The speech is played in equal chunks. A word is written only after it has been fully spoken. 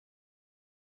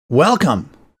Welcome!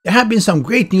 There have been some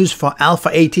great news for Alpha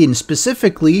 18,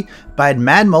 specifically by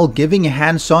Madmole giving a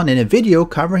hands-on in a video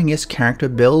covering his character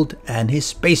build and his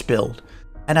space build.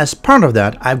 And as part of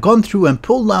that, I've gone through and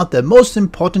pulled out the most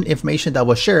important information that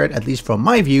was shared, at least from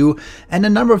my view, and a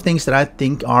number of things that I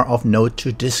think are of note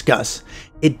to discuss.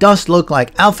 It does look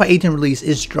like Alpha 18 release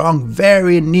is drawing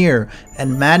very near,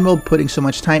 and Madmole putting so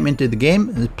much time into the game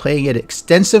and playing it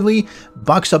extensively,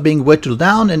 bugs are being whittled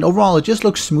down, and overall it just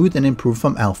looks smooth and improved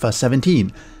from Alpha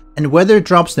 17. And whether it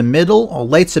drops the middle or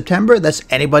late September, that's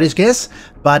anybody's guess,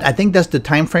 but I think that's the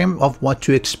time frame of what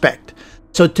to expect.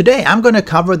 So today I'm going to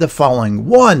cover the following.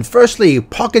 1. Firstly,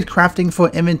 pocket crafting for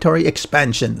inventory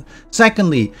expansion.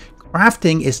 Secondly,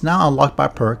 crafting is now unlocked by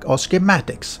perk or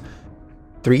schematics.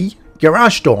 3.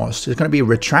 Garage doors. There's going to be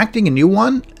retracting a new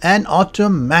one and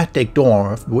automatic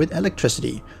door with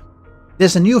electricity.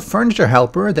 There's a new furniture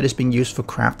helper that is being used for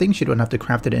crafting, so you don't have to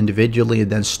craft it individually and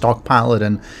then stockpile it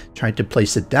and try to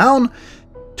place it down.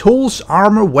 Tools,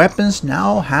 armor, weapons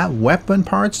now have weapon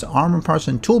parts, armor parts,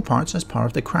 and tool parts as part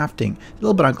of the crafting. A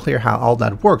little bit unclear how all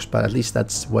that works, but at least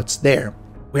that's what's there.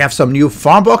 We have some new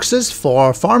farm boxes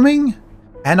for farming,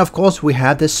 and of course we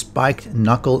have the spiked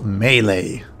knuckle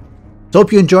melee. So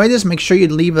hope you enjoyed this. Make sure you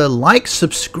leave a like,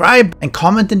 subscribe, and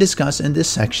comment and discuss in this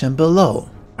section below.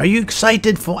 Are you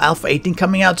excited for Alpha 18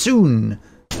 coming out soon?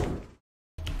 I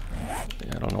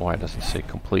don't know why it doesn't say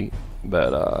complete,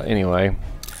 but anyway.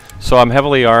 So I'm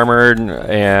heavily armored,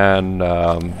 and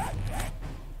my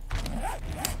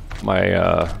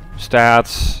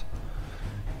stats,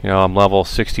 I'm level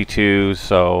 62,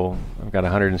 so I've got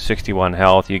 161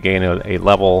 health. You gain a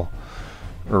level,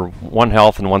 or 1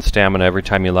 health and 1 stamina every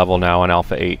time you level now on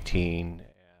Alpha 18.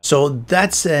 So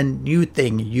that's a new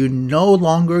thing. You no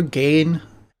longer gain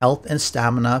health and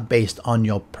stamina based on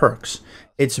your perks.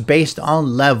 It's based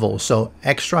on level, so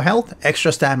extra health,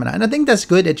 extra stamina, and I think that's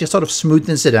good. It just sort of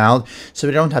smoothens it out, so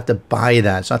we don't have to buy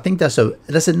that. So I think that's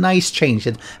a nice change.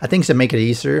 I think to make it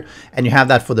easier, and you have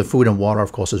that for the food and water,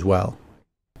 of course, as well.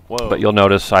 Whoa. But you'll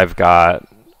notice I've got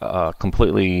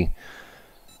completely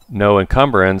no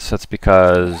encumbrance. That's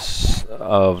because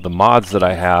of the mods that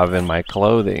I have in my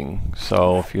clothing.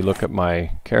 So if you look at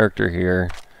my character here,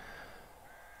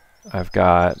 I've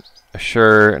got a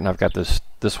shirt, and I've got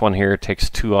this one here takes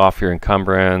 2 off your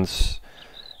encumbrance,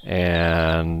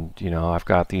 and I've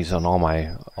got these on all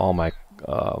my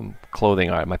clothing,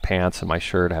 my pants and my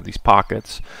shirt. I have these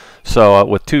pockets. So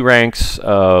with 2 ranks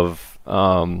of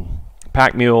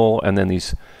pack mule, and then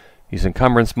these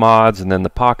encumbrance mods, and then the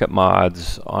pocket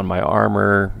mods on my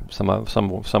armor,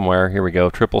 somewhere. Here we go.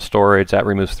 Triple storage, that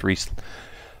removes 3.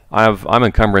 I'm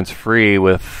encumbrance free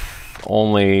with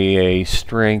only a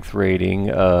strength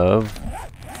rating of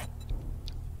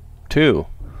 2.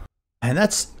 And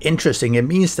that's interesting. It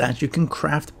means that you can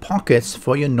craft pockets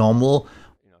for your normal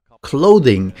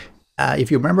clothing.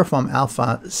 If you remember from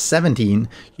Alpha 17,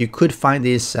 you could find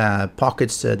these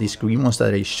pockets, these green ones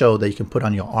that I showed, that you can put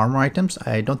on your armor items.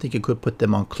 I don't think you could put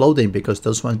them on clothing because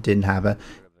those ones didn't have a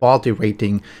quality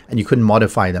rating and you couldn't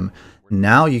modify them.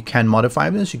 Now you can modify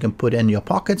this. You can put in your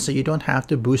pockets, so you don't have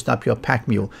to boost up your pack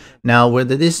mule. Now,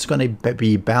 whether this is going to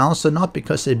be balanced or not,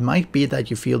 because it might be that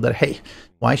you feel that, hey,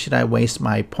 why should I waste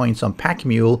my points on pack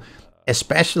mule,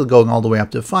 especially going all the way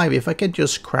up to 5, if I can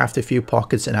just craft a few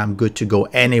pockets and I'm good to go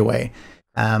anyway.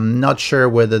 I'm not sure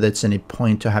whether there's any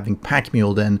point to having pack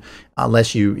mule then,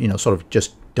 unless you sort of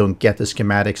just don't get the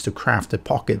schematics to craft the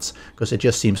pockets, because it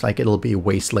just seems like it'll be a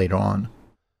waste later on.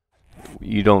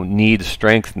 You don't need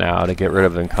strength now to get rid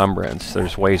of encumbrance.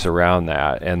 There's ways around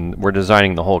that, and we're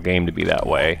designing the whole game to be that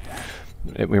way.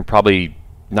 We're probably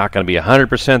not going to be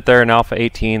 100% there in Alpha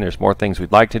 18. There's more things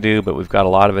we'd like to do, but we've got a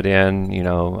lot of it in.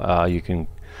 You can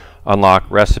unlock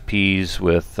recipes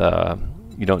with,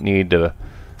 you don't need to,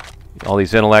 all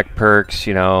these intellect perks,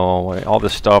 all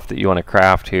this stuff that you want to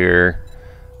craft here.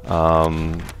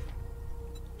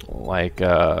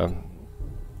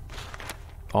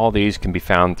 All these can be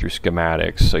found through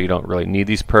schematics, so you don't really need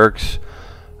these perks.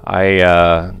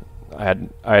 I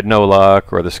had no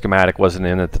luck, or the schematic wasn't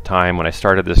in at the time when I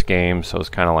started this game, so it's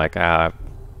kind of like,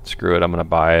 screw it, I'm gonna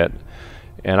buy it.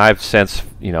 And I've since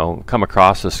come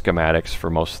across the schematics for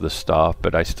most of this stuff,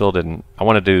 but I still didn't. I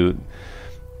want to do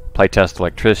playtest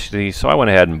electricity, so I went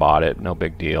ahead and bought it. No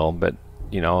big deal, but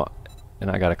and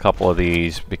I got a couple of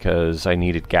these because I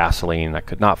needed gasoline. I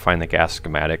could not find the gas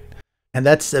schematic. And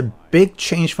that's a big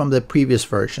change from the previous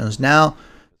versions. Now,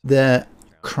 the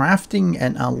crafting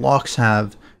and unlocks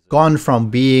have gone from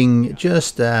being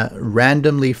just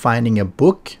randomly finding a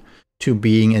book to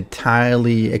being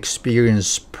entirely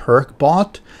experienced perk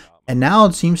bot. And now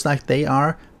it seems like they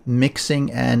are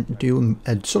mixing and doing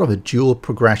a sort of a dual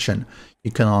progression.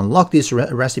 You can unlock these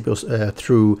recipes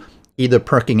through either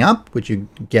perking up, which you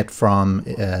get from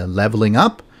leveling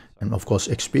up, and of course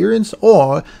experience,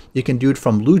 or you can do it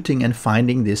from looting and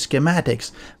finding the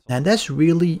schematics. And that's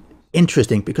really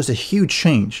interesting because a huge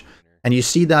change. And you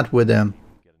see that with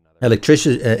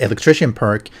electrician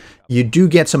perk, you do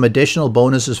get some additional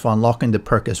bonuses for unlocking the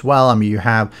perk as well. I mean, you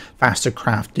have faster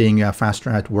crafting, you have faster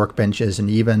at workbenches, and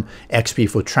even XP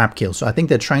for trap kills. So I think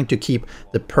they're trying to keep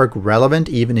the perk relevant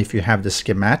even if you have the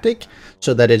schematic,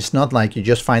 so that it's not like you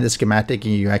just find the schematic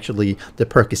and you actually, the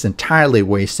perk is entirely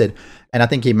wasted. And I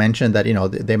think he mentioned that, you know,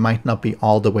 they might not be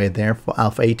all the way there for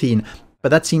Alpha 18, but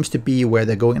that seems to be where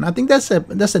they're going. And I think that's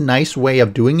a nice way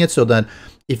of doing it, so that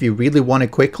if you really want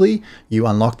it quickly, you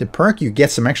unlock the perk, you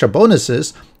get some extra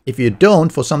bonuses. If you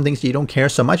don't, for some things you don't care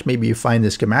so much, maybe you find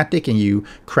the schematic and you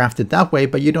craft it that way,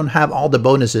 but you don't have all the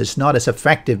bonuses. It's not as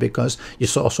effective because you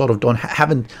sort of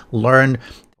haven't learned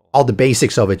all the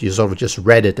basics of it. You sort of just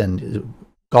read it and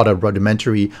got a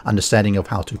rudimentary understanding of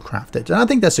how to craft it. And I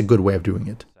think that's a good way of doing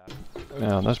it.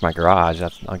 Yeah, there's my garage.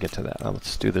 I'll get to that.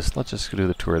 Let's do this. Let's just do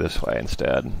the tour this way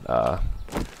instead.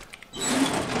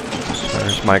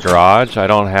 There's my garage. I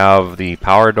don't have the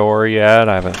power door yet.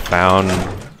 I haven't found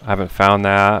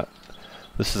that.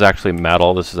 This is actually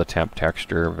metal. This is a temp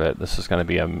texture, but this is going to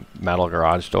be a metal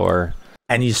garage door.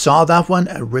 And you saw that one,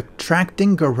 a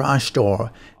retracting garage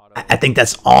door. I think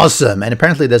that's awesome. And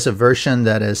apparently there's a version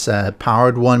that is a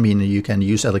powered one, meaning you can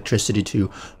use electricity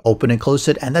to open and close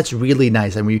it. And that's really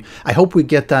nice. And I hope we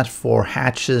get that for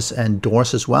hatches and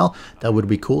doors as well. That would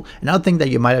be cool. Another thing that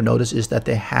you might have noticed is that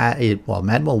they had,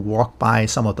 Madmole walked by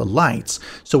some of the lights.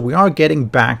 So we are getting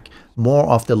back more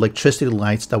of the electricity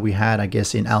lights that we had, I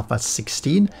guess, in Alpha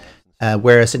 16.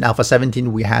 Whereas in Alpha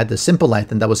 17 we had the simple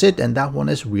light and that was it, and that one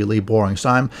is really boring.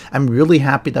 So I'm really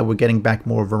happy that we're getting back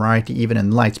more variety even in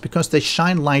lights, because they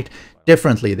shine light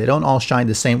differently. They don't all shine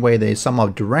the same way. Some are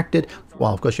directed.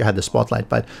 Well, of course you had the spotlight,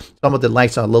 but some of the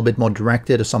lights are a little bit more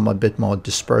directed, or some are a bit more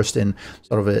dispersed in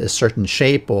sort of a certain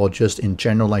shape, or just in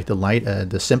general like the light,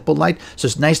 the simple light. So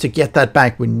it's nice to get that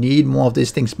back. We need more of these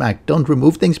things back. Don't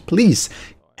remove things, please.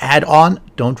 Add on,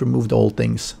 don't remove the old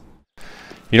things.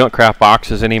 You don't craft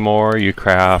boxes anymore. You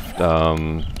craft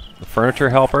the furniture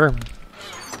helper.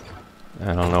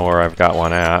 I don't know where I've got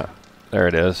one at. There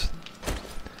it is.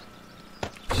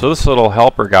 So this little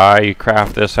helper guy, you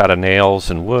craft this out of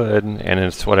nails and wood, and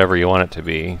it's whatever you want it to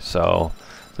be. So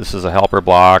this is a helper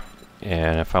block,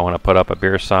 and if I want to put up a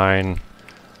beer sign,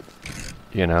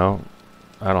 you know,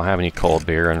 I don't have any cold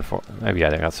beer, and maybe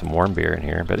I got some warm beer in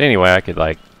here. But anyway, I could,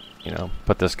 like, you know,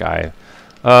 put this guy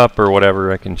up or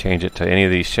whatever. I can change it to any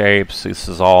of these shapes. This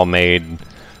is all made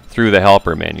through the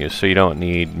helper menu, so you don't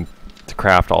need to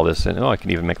craft all this. Oh, I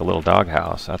can even make a little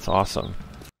doghouse. That's awesome.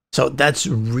 So that's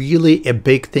really a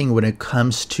big thing when it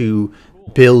comes to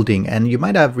building. And you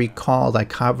might have recalled I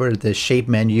covered the shape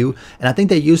menu, and I think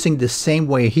they're using the same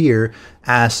way here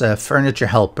as a furniture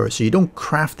helper. So you don't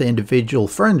craft the individual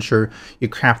furniture, you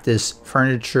craft this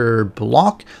furniture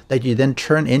block that you then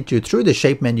turn into, through the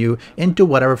shape menu, into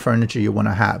whatever furniture you want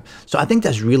to have. So I think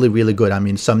that's really, really good. I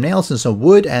mean, some nails and some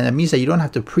wood, and it means that you don't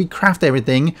have to pre-craft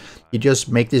everything. You just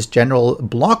make these general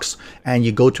blocks and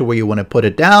you go to where you want to put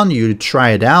it down, you try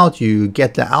it out, you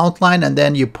get the outline, and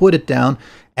then you put it down.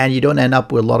 And you don't end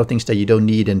up with a lot of things that you don't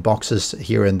need in boxes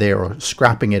here and there, or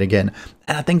scrapping it again.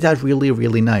 And I think that's really,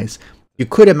 really nice. You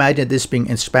could imagine this being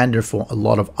expanded for a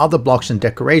lot of other blocks and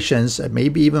decorations,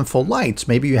 maybe even for lights.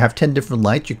 Maybe you have 10 different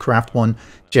lights, you craft one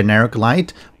generic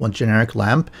light, one generic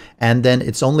lamp, and then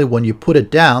it's only when you put it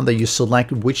down that you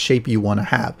select which shape you want to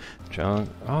have. John,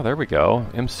 oh, there we go.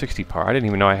 M60 power. I didn't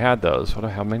even know I had those. What?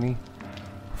 How many?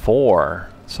 4.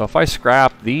 So if I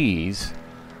scrap these,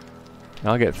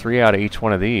 I'll get 3 out of each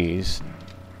one of these.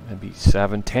 That'd be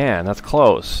 7, 10. That's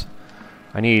close.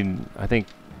 I need, I think,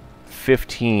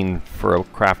 15 for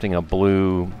crafting a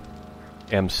blue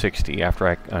M60 after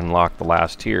I unlock the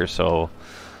last tier. So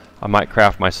I might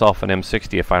craft myself an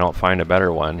M60 if I don't find a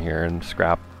better one here, and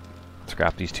scrap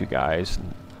these 2 guys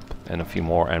and a few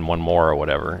more, and one more or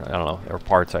whatever. I don't know, or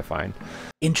parts I find.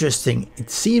 Interesting. It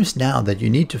seems now that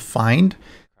you need to find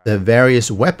the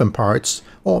various weapon parts,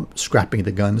 or scrapping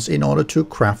the guns, in order to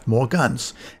craft more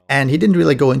guns. And he didn't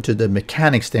really go into the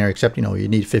mechanics there, except, you know, you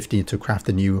need 15 to craft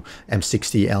the new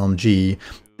M60 LMG.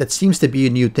 That seems to be a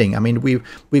new thing. I mean,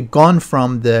 we've gone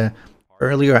from the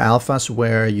earlier alphas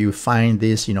where you find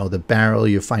this, you know, the barrel,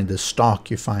 you find the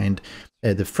stock, you find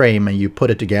the frame, and you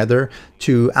put it together,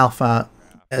 to Alpha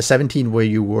 17 where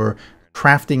you were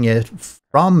crafting it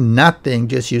from nothing,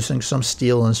 just using some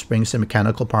steel and springs and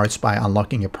mechanical parts by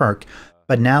unlocking a perk.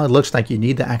 but now it looks like you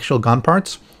need the actual gun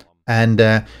parts, and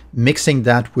mixing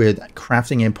that with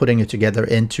crafting and putting it together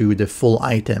into the full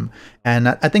item. And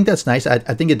I think that's nice. I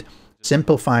think it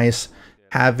simplifies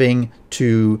having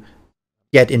to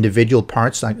get individual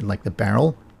parts like the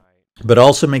barrel, but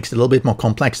also makes it a little bit more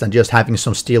complex than just having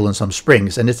some steel and some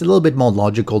springs. And it's a little bit more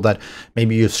logical that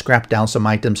maybe you scrap down some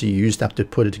items you used up to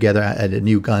put it together at a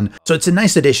new gun. So it's a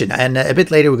nice addition. And a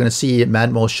bit later, we're going to see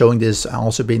Madmole showing this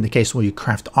also being the case when you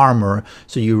craft armor.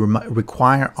 So you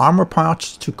require armor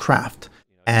parts to craft.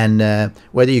 And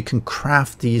whether you can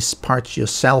craft these parts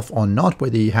yourself or not,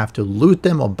 whether you have to loot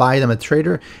them or buy them at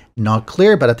trader, not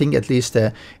clear. But I think at least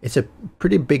it's a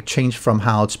pretty big change from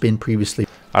how it's been previously.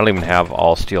 I don't even have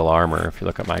all steel armor. If you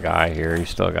look at my guy here, he's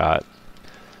still got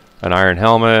an iron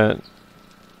helmet,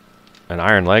 an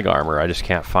iron leg armor. I just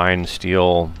can't find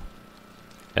steel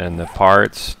and the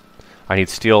parts. I need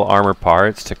steel armor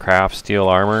parts to craft steel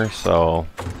armor, so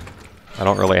I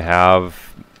don't really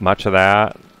have much of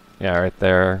that. Yeah, right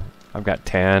there. I've got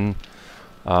 10.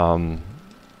 I'm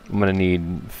gonna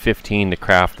need 15 to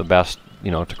craft the best,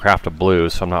 to craft a blue,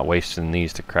 so I'm not wasting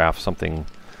these to craft something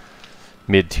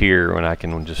mid-tier when I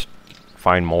can just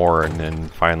find more and then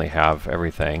finally have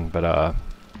everything. But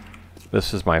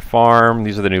this is my farm.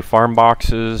 These are the new farm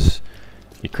boxes.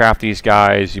 You craft these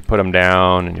guys, you put them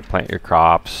down, and you plant your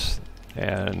crops,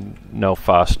 and no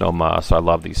fuss, no muss. I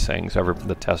love these things.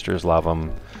 The testers love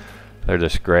them. They're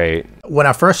just great. When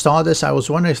I first saw this, I was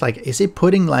wondering, it's like, is he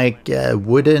putting like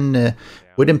wooden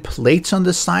plates on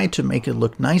the side to make it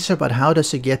look nicer? But how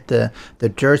does it get the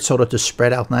dirt sort of to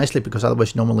spread out nicely? Because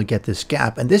otherwise you normally get this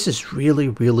gap. And this is really,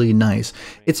 really nice.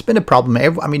 It's been a problem.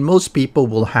 I mean, most people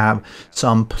will have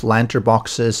some planter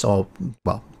boxes or,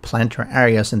 well, planter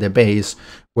areas in their base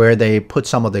where they put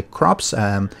some of the crops,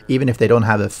 even if they don't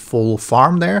have a full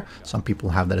farm there. Some people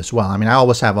have that as well. I mean, I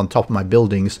always have on top of my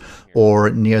buildings or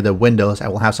near the windows, I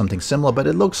will have something similar, but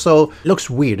it looks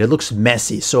weird. It looks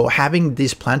messy. So having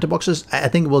these planter boxes, I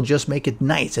think will just make it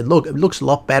nice. It looks a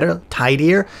lot better,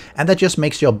 tidier, and that just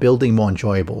makes your building more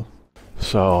enjoyable.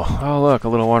 So, oh look, a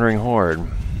little wandering horde.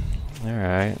 All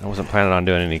right, I wasn't planning on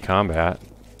doing any combat.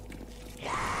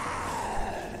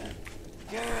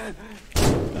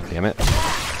 Oh, damn it.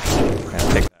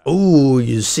 Ooh,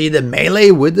 you see the melee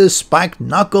with the spiked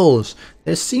knuckles.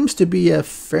 There seems to be a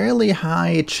fairly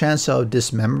high chance of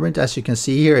dismemberment, as you can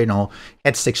see here,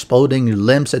 heads exploding,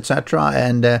 limbs, etc.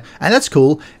 And that's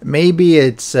cool. Maybe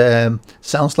it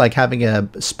sounds like having a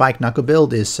spiked knuckle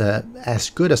build is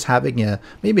as good as having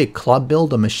maybe a club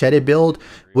build or machete build,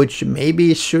 which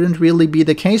maybe shouldn't really be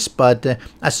the case, but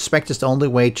I suspect it's the only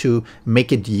way to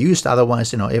make it used.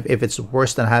 Otherwise, if it's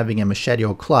worse than having a machete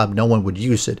or club, no one would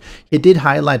use it. He did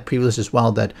highlight previously as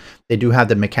well that they do have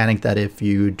the mechanic that if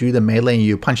you do the melee and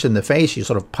you punch in the face, you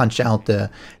sort of punch out the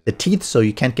teeth, so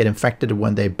you can't get infected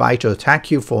when they bite or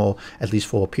attack you for at least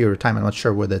for a period of time. I'm not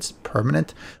sure whether it's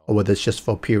permanent or whether it's just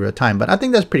for a period of time, but I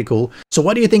think that's pretty cool. So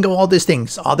what do you think of all these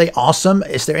things? Are they awesome?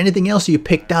 Is there anything else you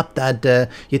picked up that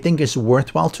you think is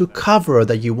worthwhile to cover or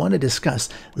that you want to discuss?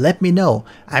 Let me know.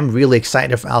 I'm really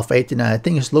excited for Alpha 8, and I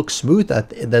think it looks smooth.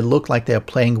 They look like they're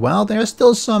playing well. There are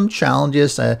still some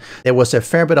challenges. There was a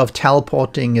fair bit of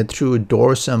teleporting through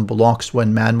doors and blocks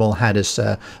when Madmole had his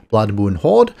Blood Moon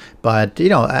Horde, but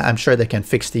I'm sure they can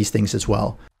fix these things as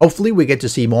well. Hopefully we get to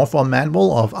see more from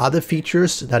Madmole of other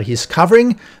features that he's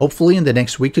covering, hopefully in the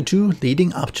next week or two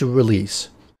leading up to release.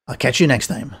 I'll catch you next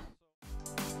time.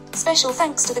 Special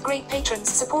thanks to the great patrons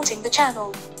supporting the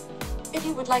channel. If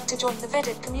you would like to join the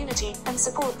vetted community and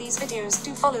support these videos,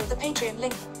 do follow the Patreon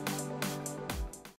link.